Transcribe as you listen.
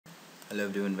Hello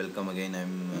everyone, welcome again.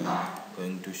 I'm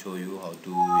going to show you how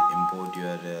to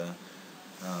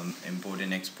import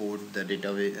and export the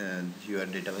database, your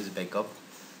database backup,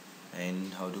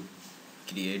 and how to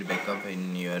create backup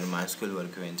in your MySQL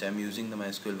workbench. I'm using the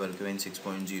MySQL workbench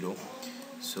 6.0.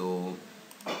 So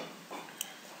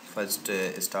first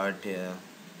start the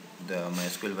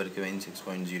MySQL workbench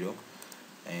 6.0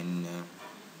 and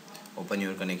open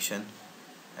your connection.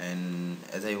 And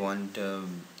as I want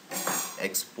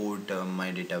export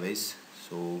my database,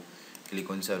 so click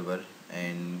on server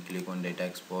and click on data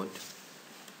export,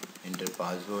 enter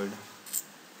password,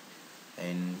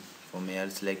 and from here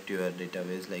select your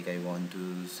database. Like I want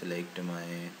to select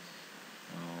my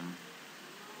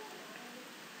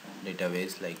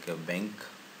database like a bank,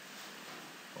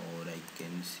 or I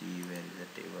can see where is the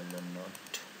table or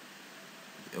not.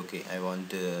 Okay, I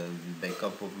want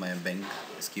backup of my bank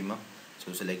schema,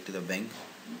 so select the bank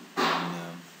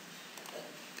and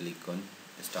click on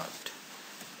start,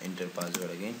 enter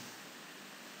password again.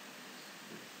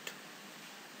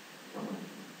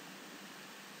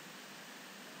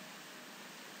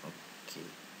 Okay,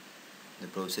 the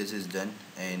process is done,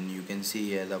 and you can see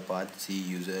here the path: C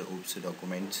user, oops,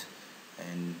 documents,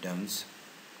 and dumps.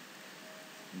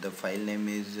 The file name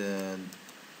is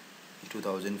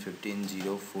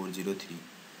 2015-0403.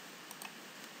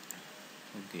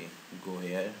 okay, go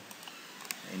here,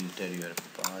 enter your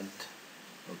path.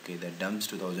 Okay, the dumps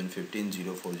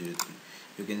 2015-0403.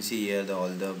 You can see here the all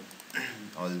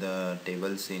the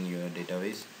tables in your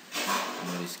database,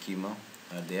 in your schema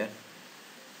are there.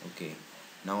 Okay,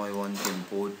 now I want to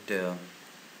import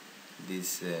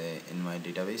this in my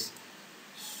database.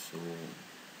 So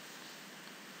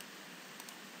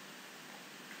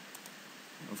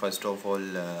first of all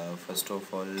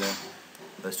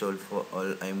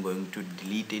I am going to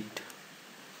delete it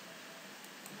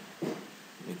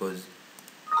because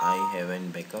I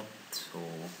haven't backup, so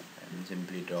I'm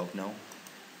simply drop now.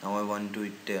 Now I want to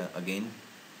it again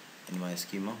in my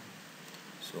schema.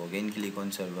 So again click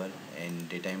on server and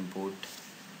data import,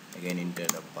 again enter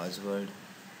the password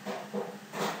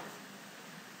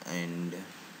and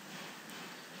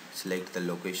select the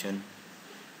location.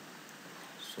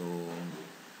 So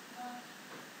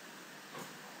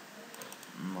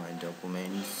my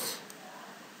documents,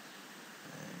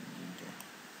 and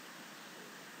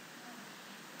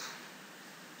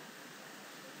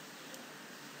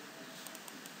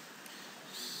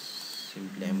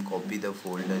simply I'm copy the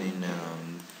folder in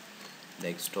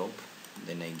desktop,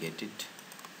 then I get it.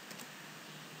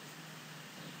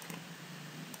 Okay,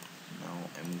 now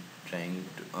I'm trying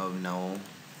to now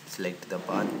select the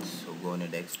path, so go on a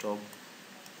desktop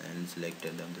and select the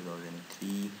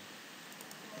 2003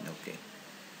 and okay.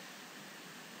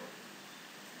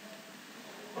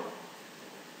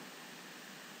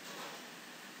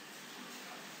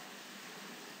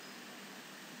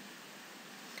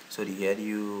 Sorry, here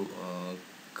you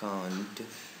can't.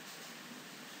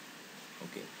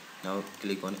 Okay, now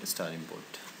click on start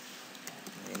import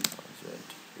and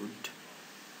password good,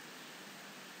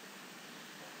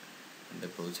 and the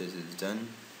process is done.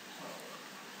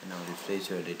 And now refresh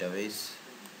your database,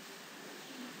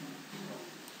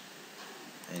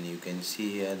 and you can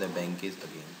see here the bank is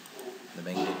again, the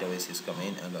bank database is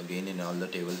coming and again, and all the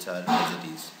tables are as it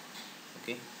is.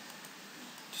 Okay,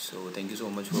 so thank you so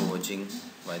much for watching.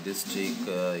 By this trick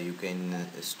you can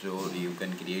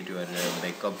create your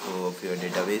backup of your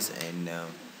database and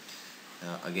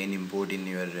again import in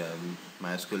your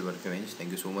MySQL workbench.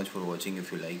 Thank you so much for watching.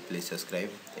 If you like, please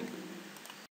subscribe. Thank you.